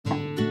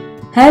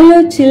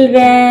Hello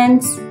children,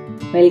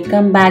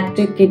 welcome back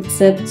to Kids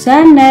Up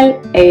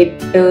channel A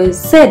to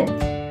Z.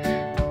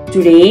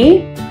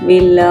 Today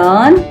we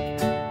learn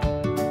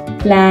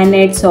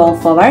planets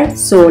of our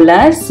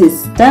solar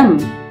system.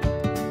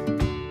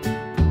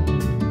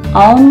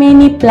 How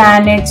many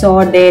planets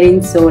are there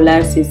in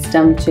solar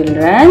system,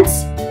 children?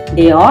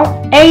 There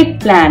are 8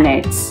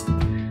 planets.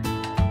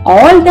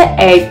 All the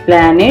 8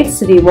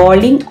 planets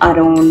revolving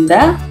around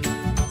the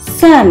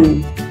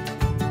Sun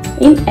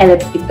in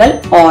elliptical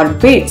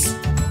orbits.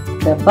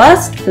 The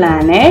first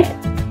planet,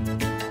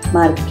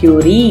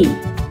 Mercury.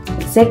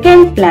 The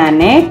second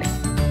planet,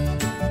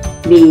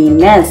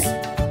 Venus.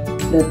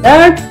 The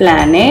third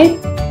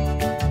planet,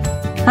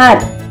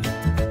 Earth.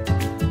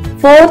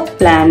 Fourth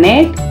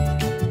planet,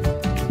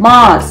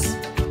 Mars.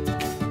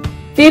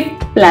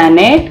 Fifth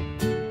planet,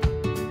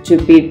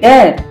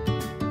 Jupiter.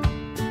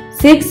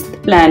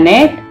 Sixth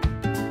planet,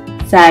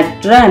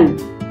 Saturn.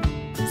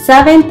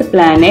 Seventh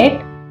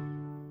planet,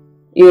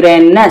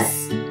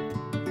 Uranus.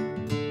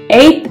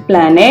 Eighth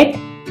planet,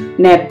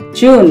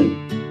 Neptune.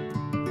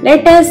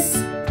 Let us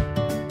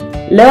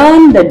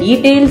learn the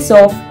details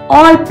of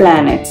all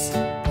planets.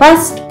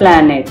 First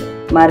planet,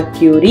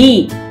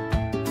 Mercury.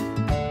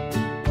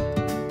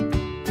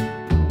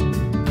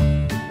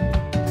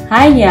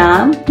 I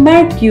am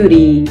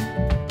Mercury.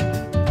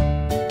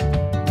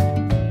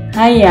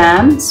 I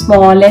am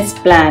smallest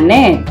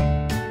planet.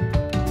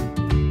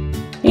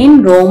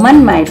 In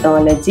Roman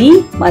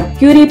mythology,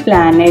 Mercury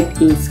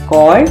planet is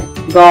called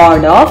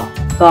God of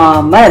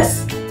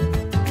Commerce.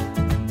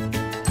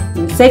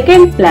 The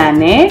second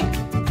planet,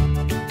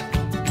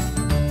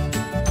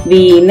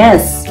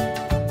 Venus.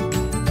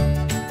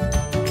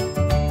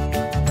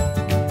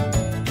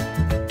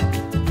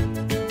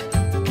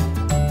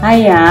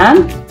 I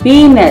am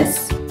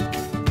Venus.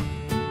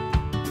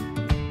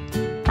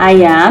 I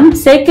am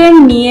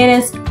second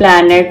nearest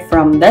planet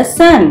from the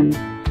Sun.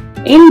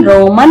 In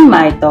Roman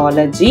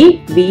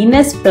mythology,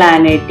 Venus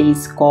planet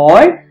is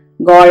called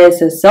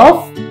Goddess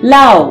of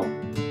Love.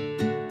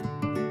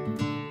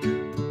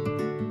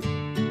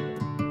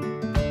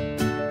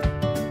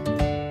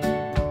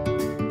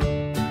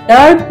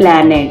 Third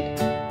planet,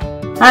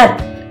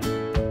 Earth.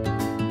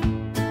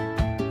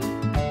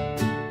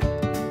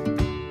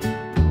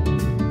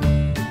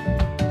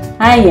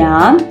 I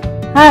am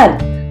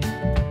Earth.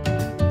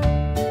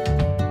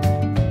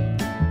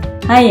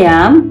 I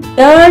am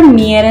third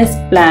nearest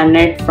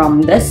planet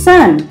from the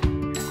Sun.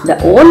 The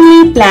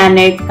only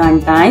planet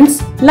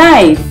contains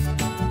life.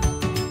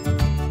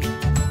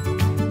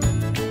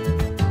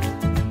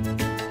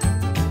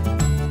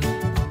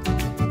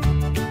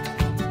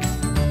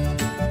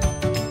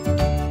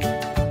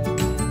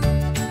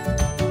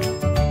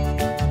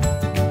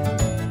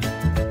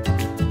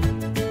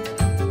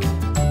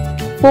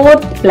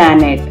 Fourth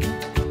planet,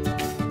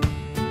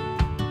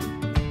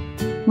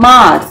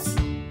 Mars.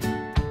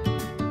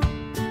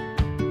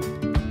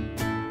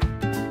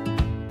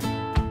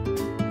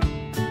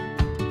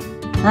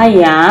 I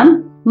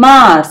am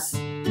Mars.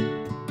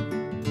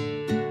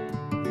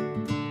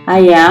 I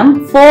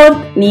am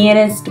fourth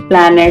nearest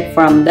planet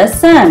from the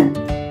Sun.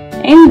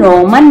 In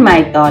Roman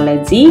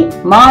mythology,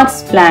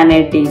 Mars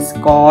planet is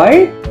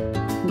called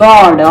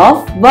God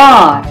of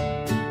War.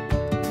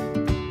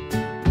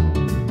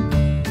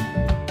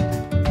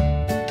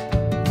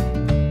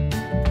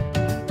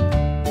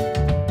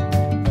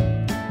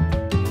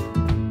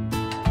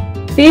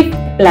 Fifth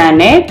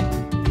planet,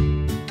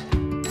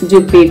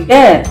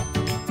 Jupiter.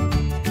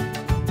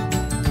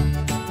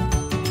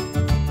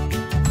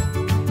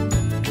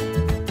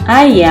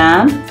 I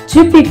am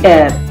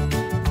Jupiter.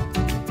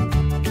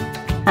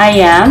 I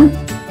am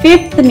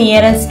fifth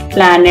nearest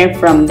planet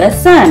from the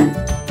Sun.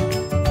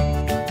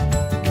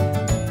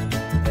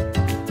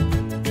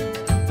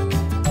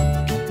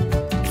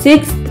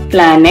 Sixth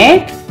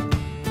planet,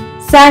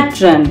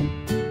 Saturn.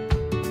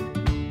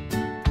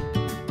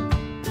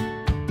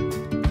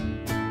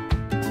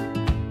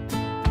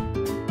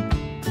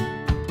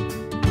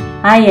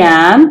 I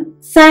am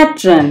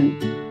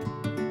Saturn.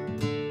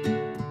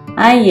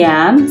 I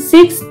am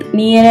sixth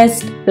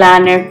nearest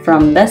planet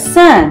from the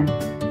Sun.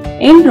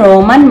 In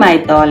Roman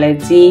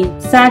mythology,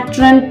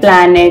 Saturn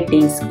planet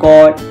is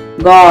called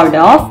God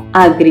of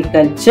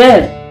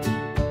Agriculture.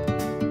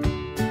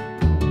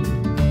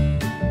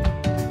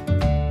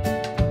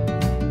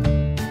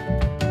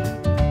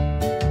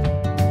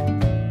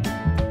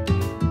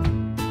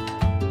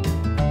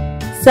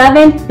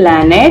 Seventh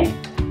planet,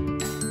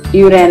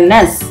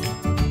 Uranus.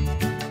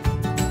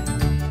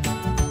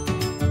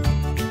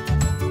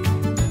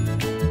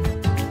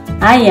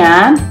 I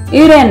am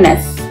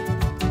Uranus.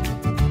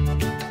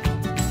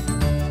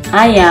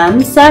 I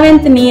am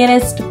seventh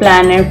nearest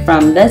planet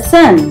from the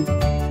Sun.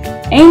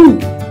 In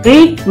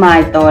Greek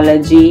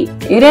mythology,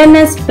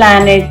 Uranus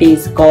planet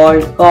is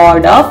called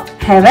God of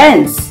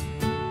Heavens.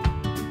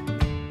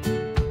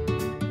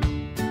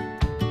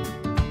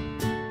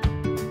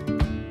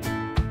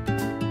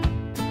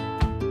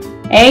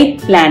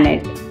 Eighth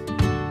planet,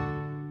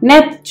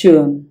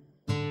 Neptune.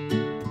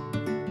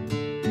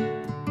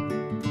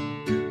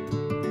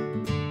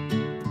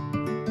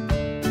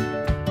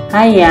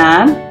 I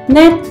am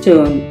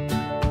Neptune.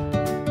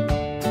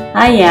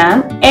 I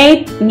am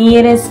 8th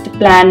nearest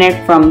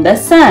planet from the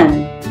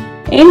Sun.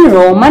 In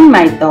Roman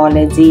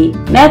mythology,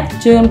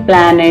 Neptune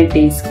planet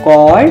is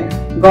called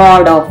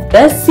God of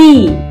the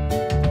Sea.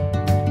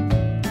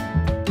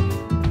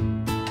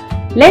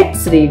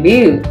 Let's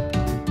review.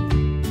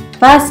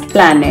 First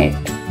planet,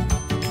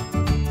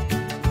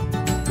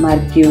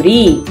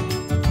 Mercury.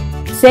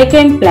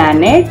 Second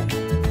planet,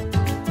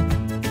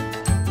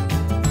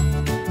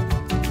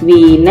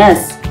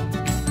 Venus.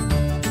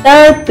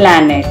 Third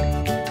planet,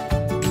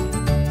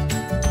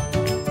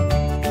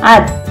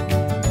 Earth.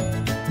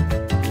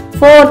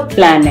 Fourth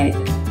planet,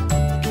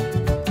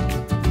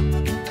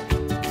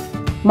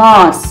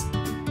 Mars.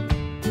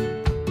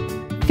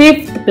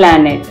 Fifth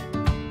planet,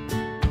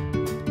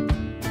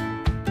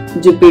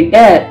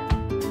 Jupiter.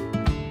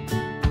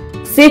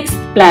 Sixth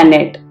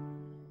planet,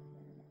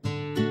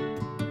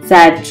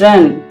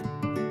 Saturn.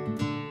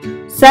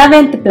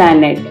 Seventh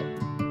planet,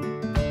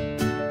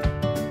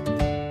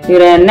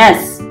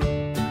 Uranus.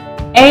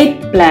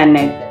 Eighth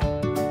planet,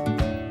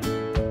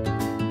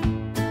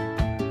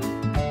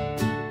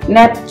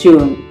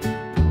 Neptune.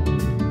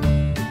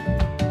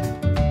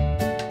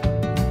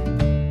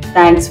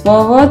 Thanks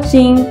for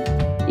watching.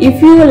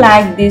 If you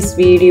like this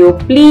video,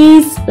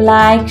 please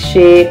like,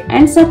 share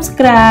and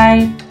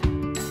subscribe.